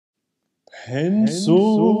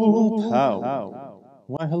Pencil Power.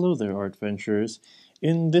 Why, hello there, art venturers.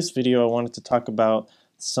 In this video, I wanted to talk about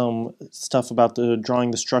some stuff about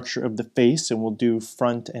drawing the structure of the face, and we'll do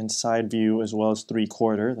front and side view as well as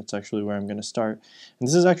three-quarter. That's actually where I'm going to start. And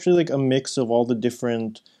this is actually like a mix of all the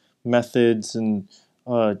different methods and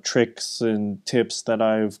tricks and tips that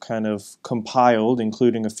I've kind of compiled,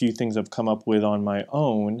 including a few things I've come up with on my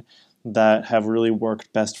own that have really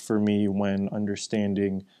worked best for me when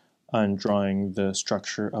understanding and drawing the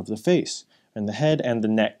structure of the face and the head and the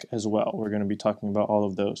neck as well. We're going to be talking about all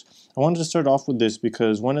of those. I wanted to start off with this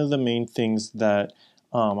because one of the main things that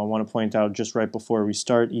I want to point out just right before we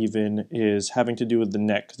start even is having to do with the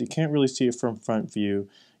neck, because you can't really see it from front view.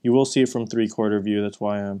 You will see it from three-quarter view, that's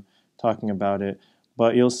why I'm talking about it.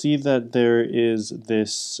 But you'll see that there is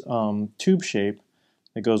this tube shape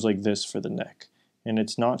that goes like this for the neck. And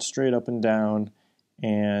it's not straight up and down.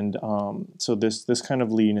 And so this kind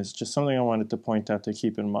of lean is just something I wanted to point out to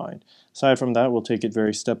keep in mind. Aside from that, we'll take it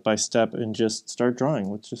very step by step and just start drawing.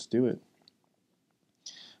 Let's just do it.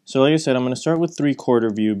 So like I said, I'm going to start with three-quarter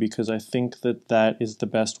view because I think that that is the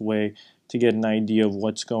best way to get an idea of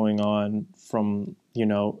what's going on from, you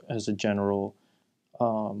know, as a general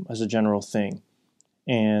thing.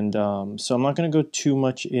 And so I'm not going to go too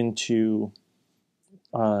much into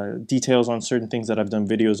details on certain things that I've done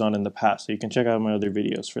videos on in the past, so you can check out my other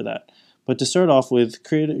videos for that. But to start off with,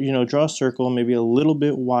 draw a circle maybe a little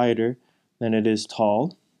bit wider than it is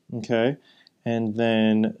tall, okay? And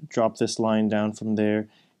then drop this line down from there,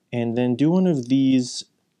 and then do one of these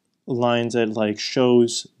lines that like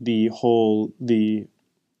shows the whole this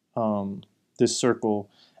circle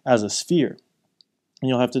as a sphere. And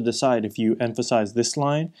you'll have to decide if you emphasize this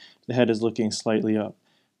line, the head is looking slightly up.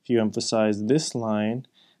 If you emphasize this line,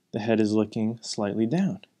 the head is looking slightly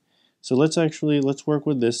down. So let's work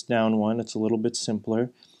with this down one. It's a little bit simpler.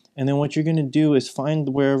 And then what you're going to do is find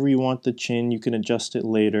wherever you want the chin. You can adjust it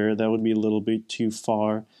later. That would be a little bit too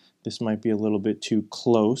far. This might be a little bit too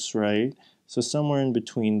close, right? So somewhere in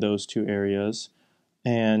between those two areas.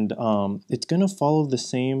 And it's going to follow the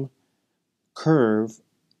same curve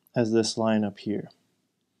as this line up here.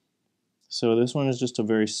 So this one is just a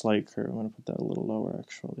very slight curve. I'm going to put that a little lower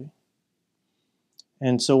actually.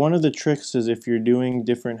 And so one of the tricks is if you're doing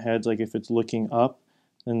different heads, like if it's looking up,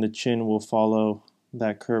 then the chin will follow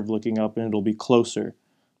that curve looking up and it'll be closer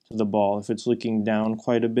to the ball. If it's looking down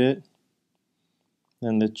quite a bit,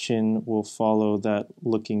 then the chin will follow that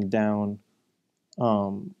looking down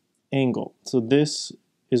angle. So this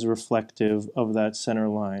is reflective of that center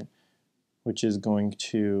line, which is going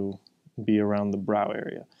to be around the brow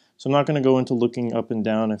area. So I'm not going to go into looking up and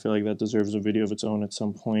down. I feel like that deserves a video of its own at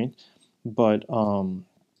some point. But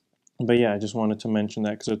yeah, I just wanted to mention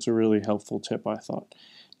that because it's a really helpful tip, I thought.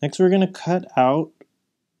 Next, we're going to cut out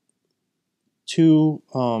two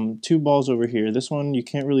balls over here. This one you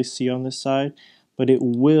can't really see on this side, but it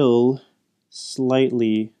will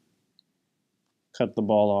slightly cut the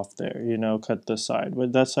ball off there, you know, cut the side.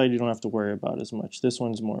 But that side you don't have to worry about as much. This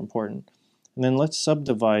one's more important. And then let's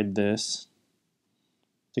subdivide this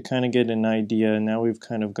to kind of get an idea. Now we've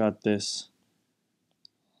kind of got this,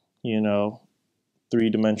 you know,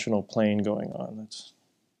 three-dimensional plane going on. That's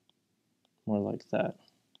more like that.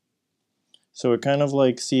 So we're kind of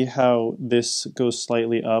like, see how this goes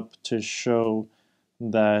slightly up to show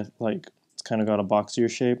that like it's kind of got a boxier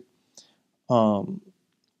shape,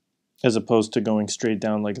 as opposed to going straight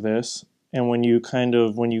down like this. And when you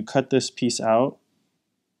cut this piece out,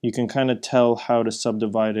 you can kind of tell how to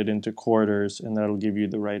subdivide it into quarters, and that'll give you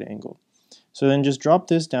the right angle. So then just drop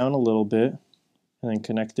this down a little bit and then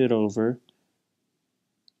connect it over.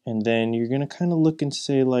 And then you're going to kind of look and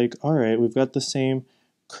say like, all right, we've got the same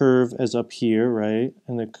curve as up here, right?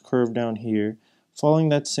 And the curve down here. Following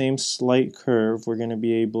that same slight curve, we're going to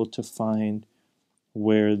be able to find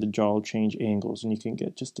where the jaw will change angles. And you can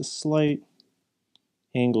get just a slight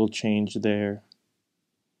angle change there.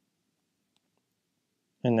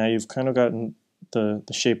 And now you've kind of gotten the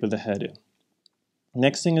shape of the head in.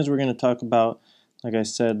 Next thing is we're going to talk about, like I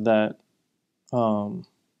said, that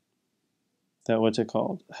what's it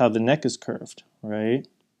called? How the neck is curved, right?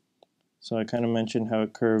 So I kind of mentioned how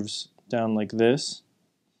it curves down like this,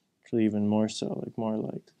 actually even more so, like more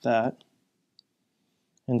like that.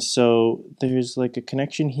 And so there's like a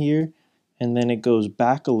connection here, and then it goes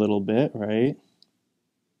back a little bit, right?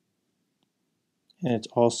 And it's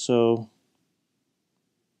also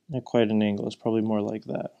at quite an angle. It's probably more like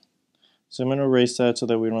that. So I'm going to erase that so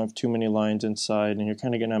that we don't have too many lines inside, and you're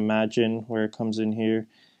kind of going to imagine where it comes in here,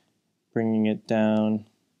 bringing it down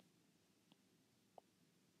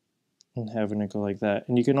and having it go like that.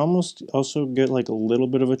 And you can almost also get like a little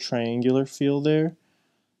bit of a triangular feel there.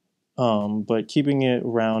 But keeping it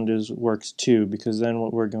round works too, because then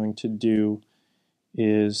what we're going to do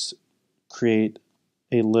is create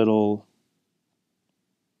a little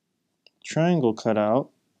triangle cutout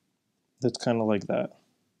that's kind of like that.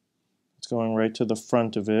 It's going right to the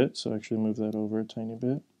front of it, so actually move that over a tiny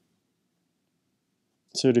bit.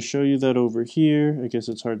 So to show you that over here, I guess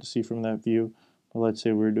it's hard to see from that view, but let's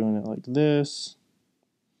say we're doing it like this.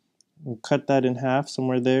 We'll cut that in half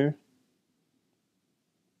somewhere there,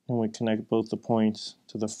 and we connect both the points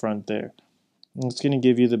to the front there. And it's going to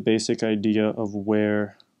give you the basic idea of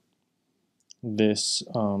where this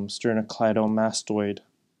sternocleidomastoid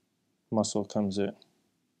muscle comes in.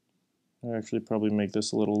 I'll actually probably make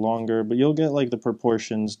this a little longer, but you'll get like the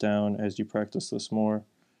proportions down as you practice this more.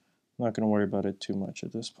 I'm not going to worry about it too much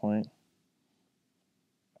at this point.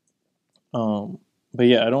 But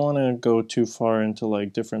yeah, I don't want to go too far into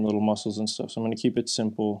like different little muscles and stuff, so I'm going to keep it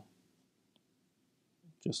simple,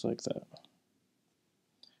 just like that.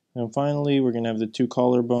 And finally, we're going to have the two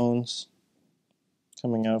collarbones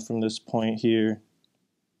coming out from this point here,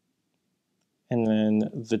 and then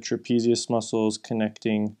the trapezius muscles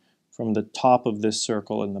connecting from the top of this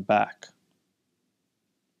circle in the back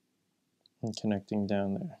and connecting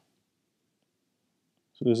down there.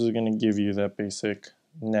 So this is going to give you that basic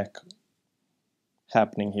neck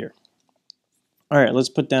happening here. All right, let's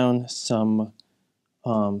put down some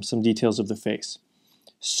details of the face.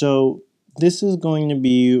 So this is going to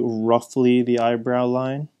be roughly the eyebrow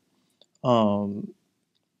line.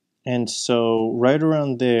 And so right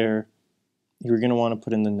around there, you're going to want to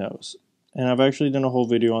put in the nose. And I've actually done a whole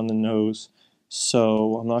video on the nose,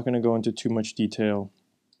 so I'm not going to go into too much detail.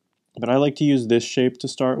 But I like to use this shape to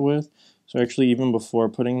start with. So actually, even before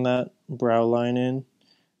putting that brow line in,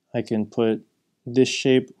 I can put this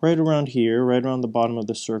shape right around here, right around the bottom of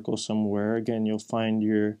the circle somewhere. Again, you'll find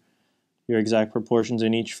your exact proportions,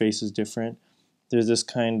 and each face is different. There's this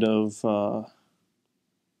kind of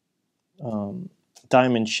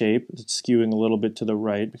diamond shape that's skewing a little bit to the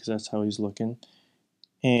right because that's how he's looking.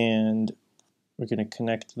 And we're going to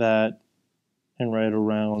connect that and right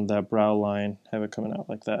around that brow line, have it coming out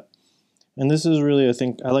like that. And this is really, I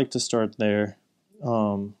think, I like to start there.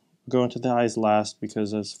 Go into the eyes last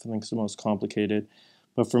because that's, I think, the most complicated.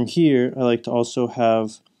 But from here, I like to also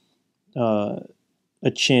have a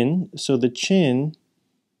chin. So the chin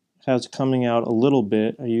has coming out a little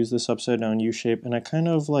bit. I use this upside down U shape, and I kind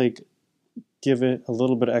of like give it a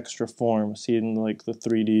little bit of extra form. See in like the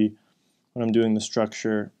 3D when I'm doing the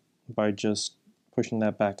structure by just pushing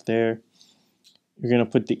that back there. You're going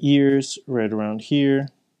to put the ears right around here,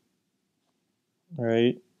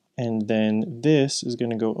 right? And then this is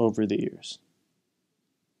going to go over the ears.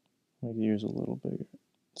 Make the ears a little bigger.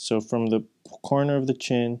 So from the corner of the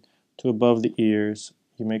chin to above the ears,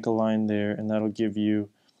 you make a line there, and that'll give you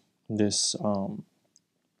this,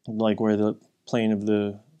 like where the plane of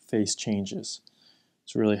the face changes.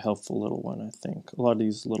 It's a really helpful little one, I think. A lot of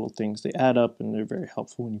these little things, they add up, and they're very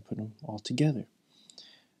helpful when you put them all together.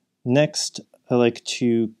 Next, I like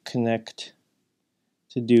to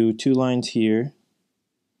do two lines here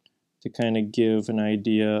to kind of give an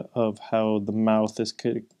idea of how the mouth is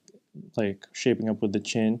like shaping up with the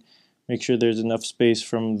chin. Make sure there's enough space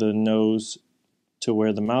from the nose to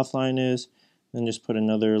where the mouth line is, then just put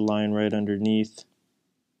another line right underneath,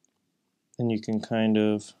 and you can kind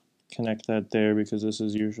of connect that there because this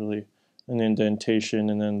is usually an indentation,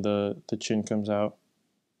 and then the chin comes out.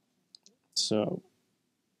 So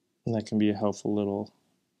that can be a helpful little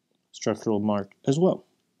structural mark as well.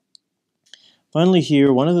 Finally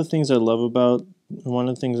here, one of the things I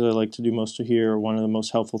like to do most of here, or one of the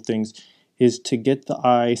most helpful things, is to get the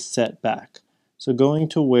eye set back. So going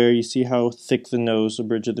to where you see how thick the nose, the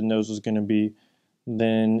bridge of the nose is going to be,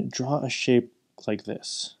 then draw a shape like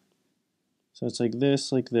this. So it's like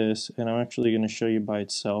this, and I'm actually going to show you by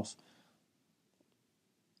itself.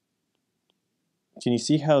 Can you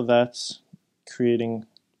see how that's creating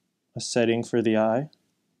a setting for the eye?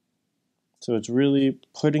 So it's really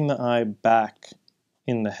putting the eye back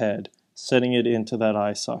in the head, setting it into that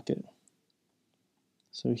eye socket.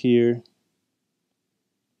 So here,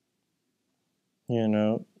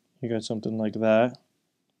 you got something like that.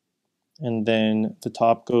 And then the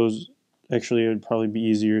top goes, actually it would probably be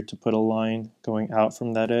easier to put a line going out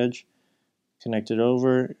from that edge, connect it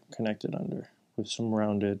over, connect it under with some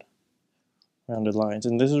rounded lines.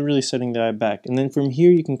 And this is really setting the eye back. And then from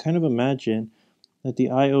here you can kind of imagine that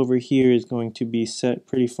the eye over here is going to be set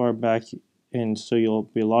pretty far back, and so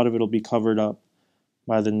a lot of it will be covered up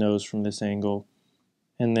by the nose from this angle.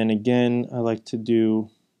 And then again, I like to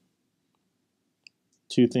do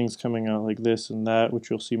two things coming out like this and that, which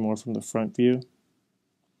you'll see more from the front view.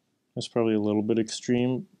 That's probably a little bit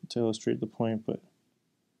extreme to illustrate the point, but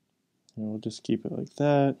we'll just keep it like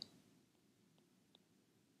that.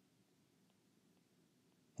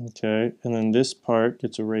 Okay, and then this part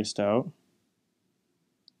gets erased out,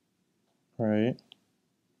 right?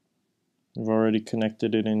 We've already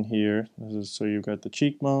connected it in here. This is so you've got the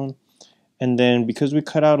cheekbone. And then because we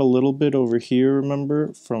cut out a little bit over here,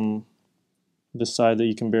 remember, from the side that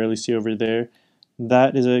you can barely see over there,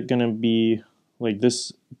 that is going to be like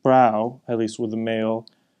this brow, at least with the male,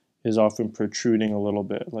 is often protruding a little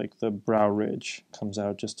bit, like the brow ridge comes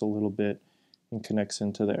out just a little bit and connects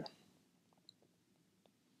into there.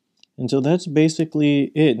 And so that's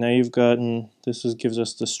basically it. Now you've gotten, gives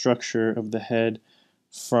us the structure of the head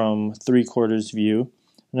from 3/4 view.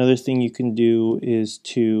 Another thing you can do is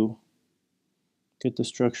to get the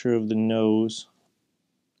structure of the nose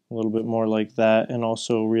a little bit more like that, and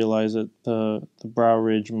also realize that the brow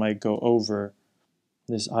ridge might go over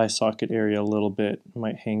this eye socket area a little bit,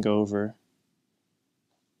 might hang over.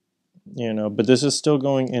 But this is still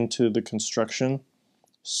going into the construction,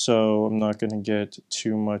 so I'm not going to get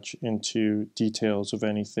too much into details of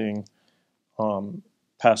anything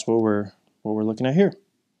past what we're looking at here.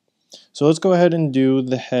 So let's go ahead and do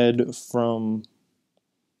the head from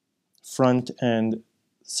front and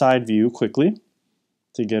side view quickly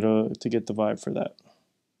to get the vibe for that.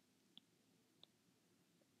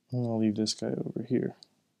 And I'll leave this guy over here.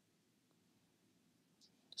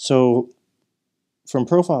 So from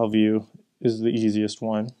profile view is the easiest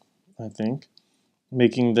one, I think.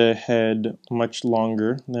 Making the head much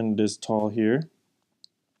longer than it is tall here.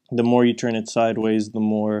 The more you turn it sideways, the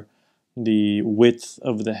more the width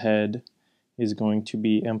of the head is going to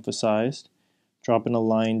be emphasized. Dropping a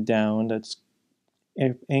line down that's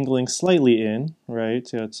angling slightly in, right?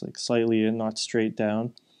 So it's like slightly in, not straight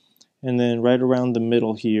down. And then right around the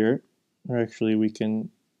middle here, or actually we can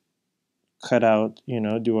cut out,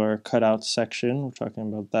 do our cutout section. We're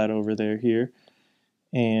talking about that over there here.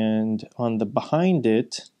 And on the behind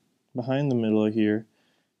the middle here,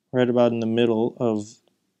 right about in the middle of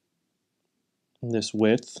this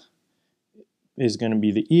width is going to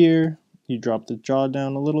be the ear. You drop the jaw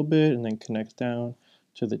down a little bit and then connect down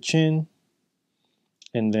to the chin.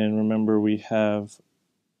 And then remember we have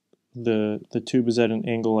the tube is at an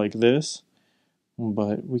angle like this,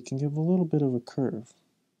 but we can give a little bit of a curve,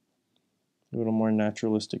 a little more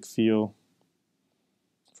naturalistic feel.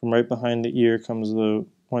 From right behind the ear comes the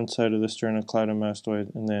one side of the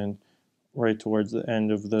sternocleidomastoid, and then right towards the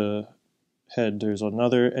end of the head there's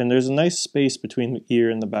another, and there's a nice space between the ear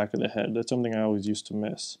and the back of the head. That's something I always used to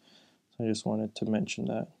miss. I just wanted to mention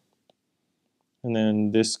that. And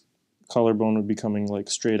then this collarbone would be coming like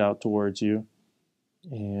straight out towards you,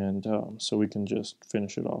 and so we can just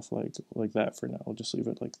finish it off like that for now. We'll just leave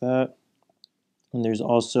it like that. And there's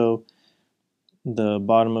also the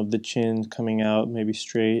bottom of the chin coming out maybe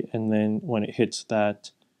straight, and then when it hits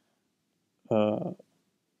that the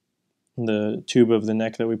tube of the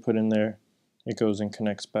neck that we put in there, it goes and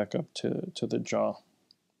connects back up to the jaw.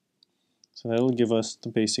 So that'll give us the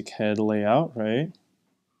basic head layout, right?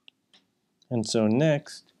 And so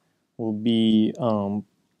next we'll be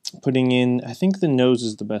putting in, I think the nose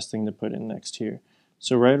is the best thing to put in next here.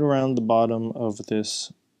 So right around the bottom of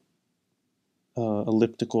this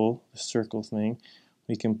elliptical circle thing,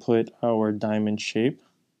 we can put our diamond shape,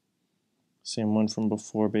 same one from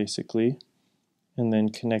before basically, and then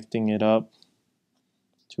connecting it up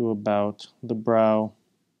to about the brow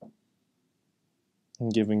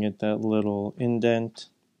and giving it that little indent,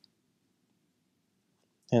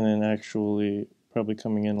 and then actually probably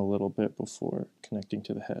coming in a little bit before connecting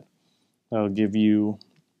to the head. That'll give you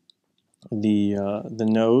the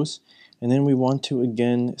nose, and then we want to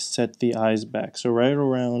again set the eyes back. So right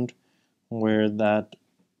around where that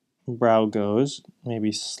brow goes,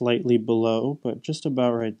 maybe slightly below, but just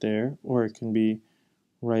about right there, or it can be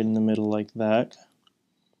right in the middle like that.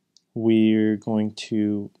 We're going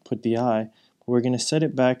to put the eye, but we're going to set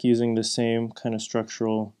it back using the same kind of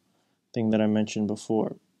structural thing that I mentioned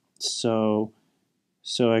before. So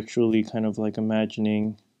actually kind of like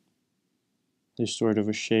imagining there's sort of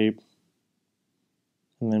a shape,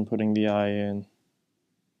 and then putting the eye in,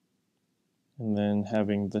 and then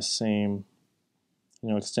having the same,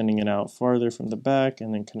 extending it out farther from the back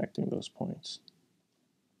and then connecting those points.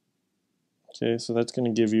 Okay, so that's going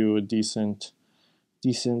to give you a decent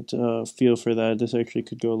feel for that. This actually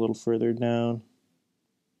could go a little further down.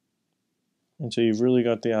 And so you've really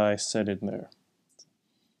got the eye set in there,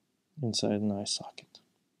 inside an eye socket.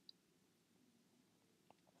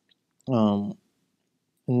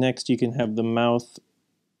 Next you can have the mouth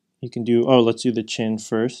you can do, oh, let's do the chin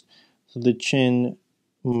first. So the chin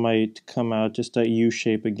might come out just that U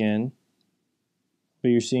shape again, but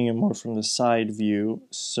you're seeing it more from the side view,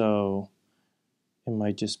 so it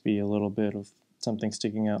might just be a little bit of something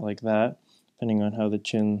sticking out like that, depending on how the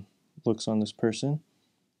chin looks on this person.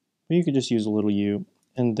 But you could just use a little U,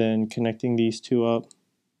 and then connecting these two up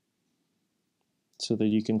so that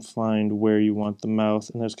you can find where you want the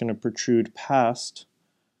mouth, and that's going to protrude past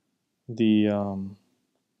the,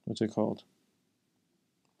 what's it called?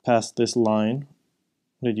 Past this line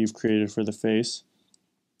that you've created for the face.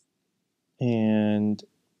 And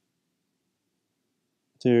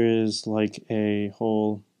there is like a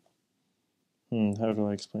whole, how do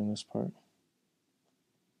I explain this part?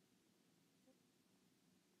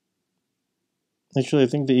 Actually, I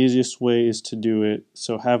think the easiest way is to do it,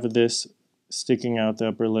 so have this sticking out the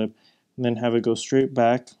upper lip, and then have it go straight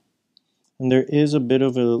back. And there is a bit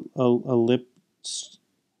of a lip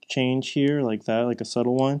change here, like that, like a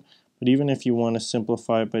subtle one. But even if you want to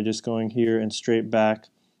simplify it by just going here and straight back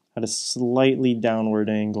at a slightly downward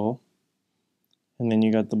angle, and then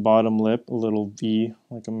you got the bottom lip, a little V,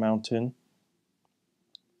 like a mountain,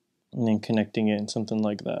 and then connecting it in something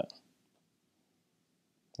like that.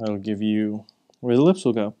 That'll give you where the lips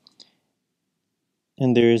will go.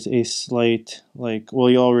 And there's a slight, like, well,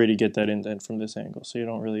 you already get that indent from this angle, so you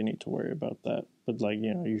don't really need to worry about that. But like,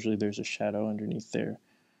 you know, usually there's a shadow underneath there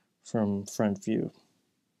from front view.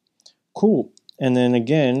 Cool. And then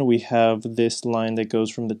again, we have this line that goes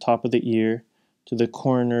from the top of the ear to the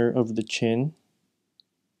corner of the chin,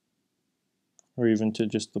 or even to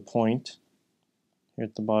just the point here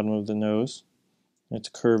at the bottom of the nose. It's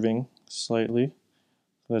curving slightly,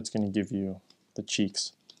 so that's going to give you the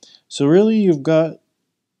cheeks. So really you've got,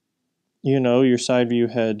 you know, your side view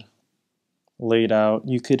head laid out.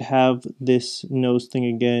 You could have this nose thing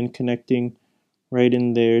again connecting right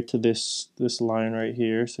in there to this line right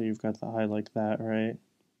here, so you've got the eye like that, right?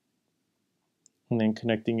 And then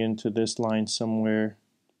connecting into this line somewhere,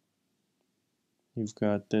 you've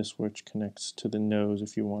got this which connects to the nose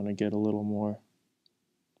if you want to get a little more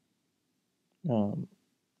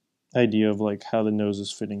idea of like how the nose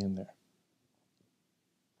is fitting in there.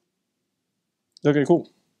 Okay,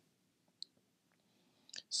 cool.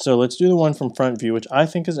 So let's do the one from front view, which I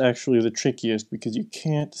think is actually the trickiest because you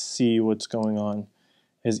can't see what's going on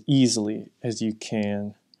as easily as you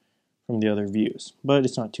can from the other views, but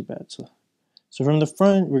it's not too bad. So from the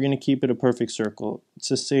front, we're going to keep it a perfect circle. It's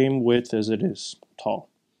the same width as it is tall,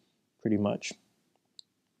 pretty much.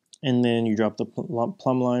 And then you drop the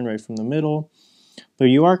plumb line right from the middle, but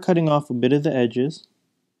you are cutting off a bit of the edges,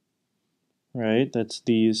 right? That's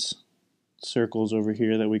these circles over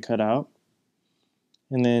here that we cut out.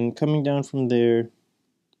 And then coming down from there,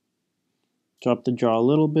 drop the jaw a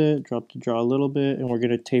little bit, drop the jaw a little bit, and we're going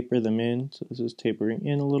to taper them in. So this is tapering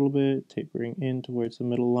in a little bit, tapering in towards the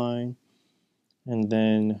middle line. And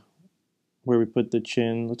then where we put the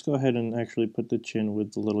chin, let's go ahead and actually put the chin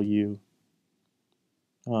with the little U.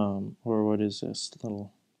 Or what is this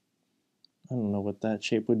little, I don't know what that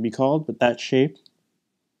shape would be called, but that shape.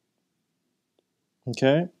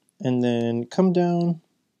 Okay, and then come down.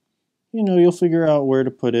 You know, you'll figure out where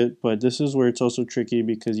to put it, but this is where it's also tricky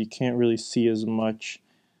because you can't really see as much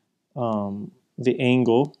the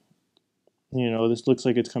angle. You know, this looks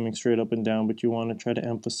like it's coming straight up and down, but you want to try to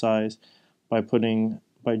emphasize by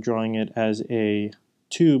drawing it as a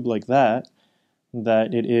tube like that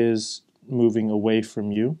it is moving away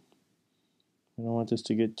from you. I don't want this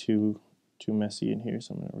to get too messy in here,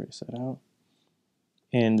 so I'm going to erase that out.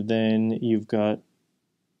 And then you've got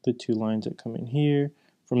the two lines that come in here.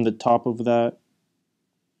 From the top of that,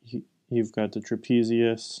 you've got the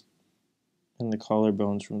trapezius and the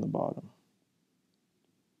collarbones from the bottom.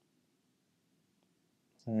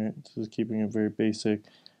 Alright, this is keeping it very basic.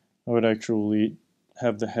 I would actually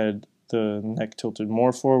have the neck tilted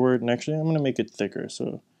more forward, and actually I'm going to make it thicker so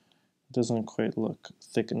it doesn't quite look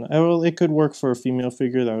thick enough. Well, it could work for a female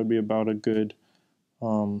figure. That would be about a good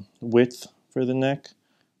width for the neck,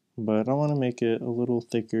 but I want to make it a little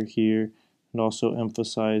thicker here and also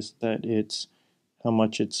emphasize that it's how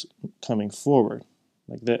much it's coming forward,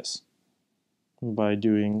 like this, by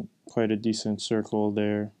doing quite a decent circle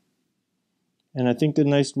there. And I think the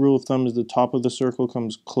nice rule of thumb is the top of the circle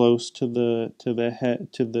comes close to the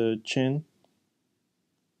head, to the chin.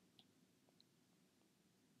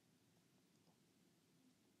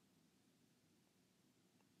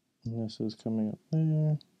 And this is coming up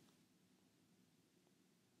there.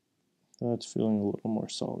 That's feeling a little more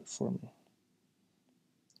solid for me.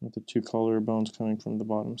 With the two collarbones coming from the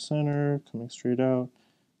bottom center, coming straight out.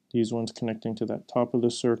 These ones connecting to that top of the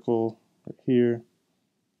circle right here.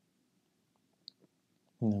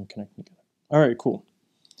 and then connect them together. Alright, cool.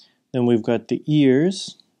 Then we've got the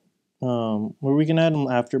ears, where we can add them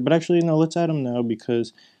after, but actually no, let's add them now,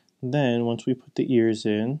 because then once we put the ears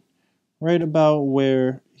in, right about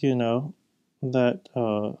where, you know, that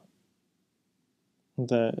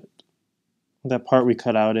that part we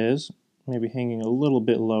cut out is, maybe hanging a little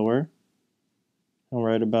bit lower, and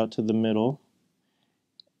right about to the middle,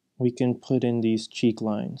 we can put in these cheek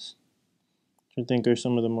lines, which I think are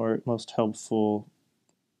some of the most helpful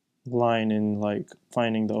line in like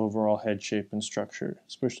finding the overall head shape and structure,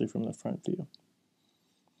 especially from the front view.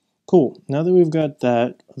 Cool. Now that we've got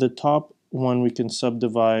that, the top one we can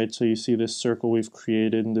subdivide, so you see this circle we've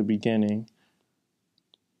created in the beginning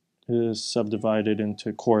is subdivided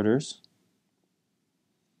into quarters.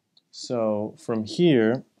 So from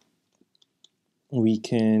here we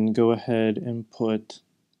can go ahead and put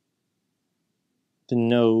the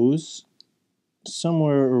nose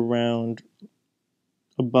somewhere around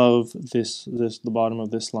above the bottom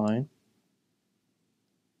of this line.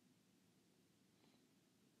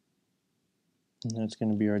 And that's going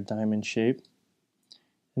to be our diamond shape.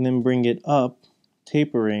 And then bring it up,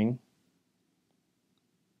 tapering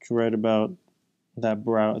to right about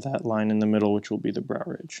that line in the middle, which will be the brow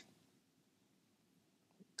ridge.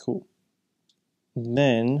 Cool.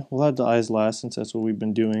 Then we'll add the eyes last, since that's what we've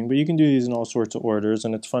been doing, but you can do these in all sorts of orders,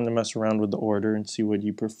 and it's fun to mess around with the order and see what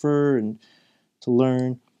you prefer, and to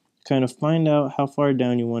learn, kind of find out how far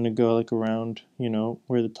down you want to go, like around, you know,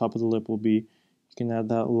 where the top of the lip will be. You can add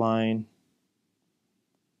that line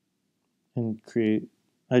and create.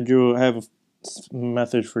 I have a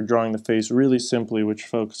method for drawing the face really simply, which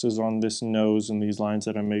focuses on this nose and these lines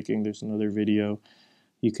that I'm making. There's another video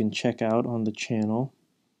you can check out on the channel.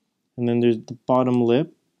 And then there's the bottom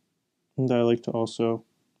lip, and I like to also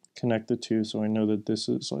connect the two, so I know that this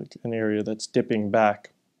is like an area that's dipping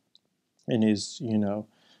back and is, you know,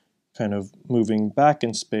 kind of moving back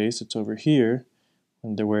in space. It's over here,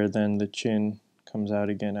 and where then the chin comes out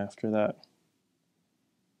again after that.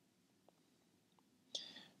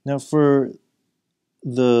 Now for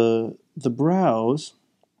the brows,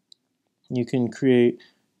 you can create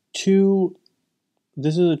two.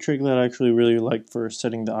 This is a trick that I actually really like for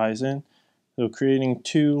setting the eyes in. So creating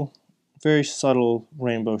two very subtle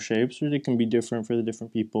rainbow shapes, or they can be different for the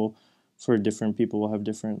different people. For different people, will have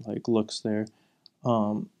different like looks there.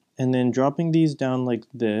 And then dropping these down like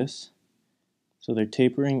this, so they're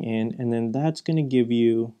tapering in, and then that's going to give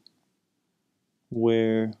you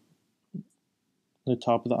where the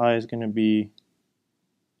top of the eye is going to be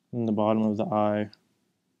and the bottom of the eye.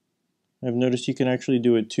 I've noticed you can actually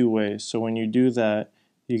do it two ways. So when you do that,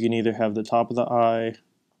 you can either have the top of the eye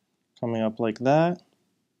coming up like that.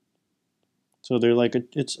 So they're like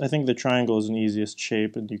I think the triangle is an easiest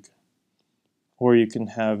shape, and or you can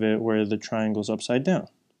have it where the triangle's upside down.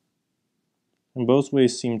 And both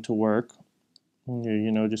ways seem to work.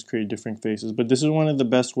 You know, just create different faces. But this is one of the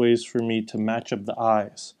best ways for me to match up the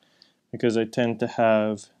eyes, because I tend to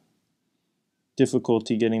have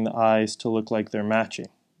difficulty getting the eyes to look like they're matching.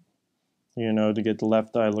 You know, to get the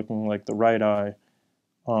left eye looking like the right eye.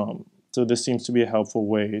 So this seems to be a helpful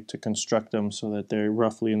way to construct them so that they're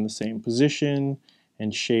roughly in the same position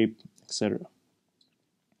and shape, etc.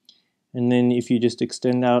 And then if you just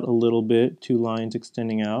extend out a little bit, two lines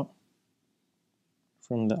extending out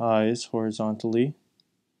from the eyes horizontally,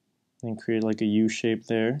 and create like a U shape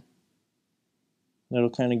there. That'll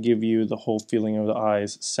kind of give you the whole feeling of the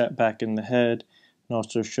eyes set back in the head, and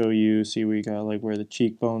also show you, see, we got like where the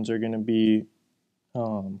cheekbones are going to be,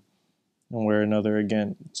 and where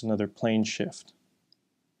again, it's another plane shift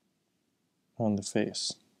on the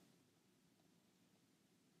face.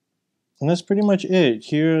 And that's pretty much it.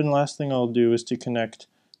 Here, and the last thing I'll do is to connect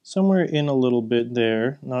somewhere in a little bit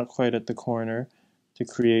there, not quite at the corner, to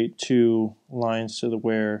create two lines to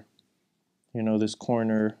where, you know, this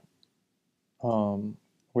corner,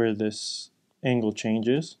 where this angle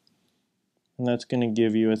changes. And that's going to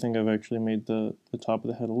give you, I think I've actually made the top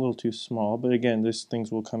of the head a little too small, but again, these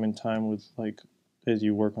things will come in time with, like, as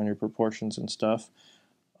you work on your proportions and stuff.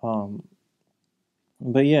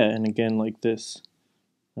 But yeah, and again, like this,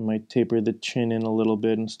 I might taper the chin in a little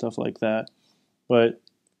bit and stuff like that. But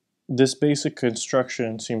this basic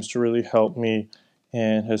construction seems to really help me,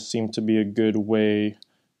 and has seemed to be a good way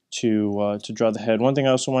to draw the head. One thing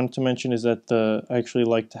I also wanted to mention is that I actually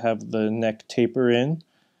like to have the neck taper in.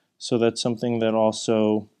 So that's something that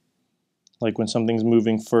also, like when something's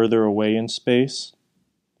moving further away in space,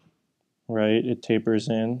 right, it tapers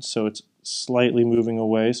in. So it's slightly moving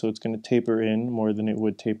away, so it's going to taper in more than it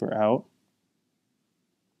would taper out.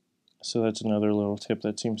 So that's another little tip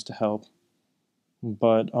that seems to help.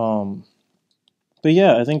 But But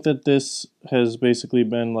yeah, I think that this has basically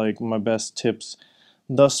been like my best tips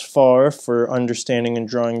thus far for understanding and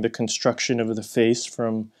drawing the construction of the face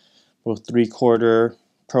from both 3/4,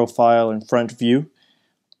 profile, and front view.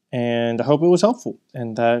 And I hope it was helpful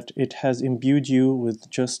and that it has imbued you with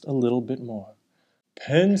just a little bit more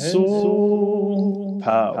pencil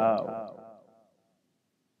power.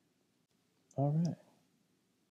 All right.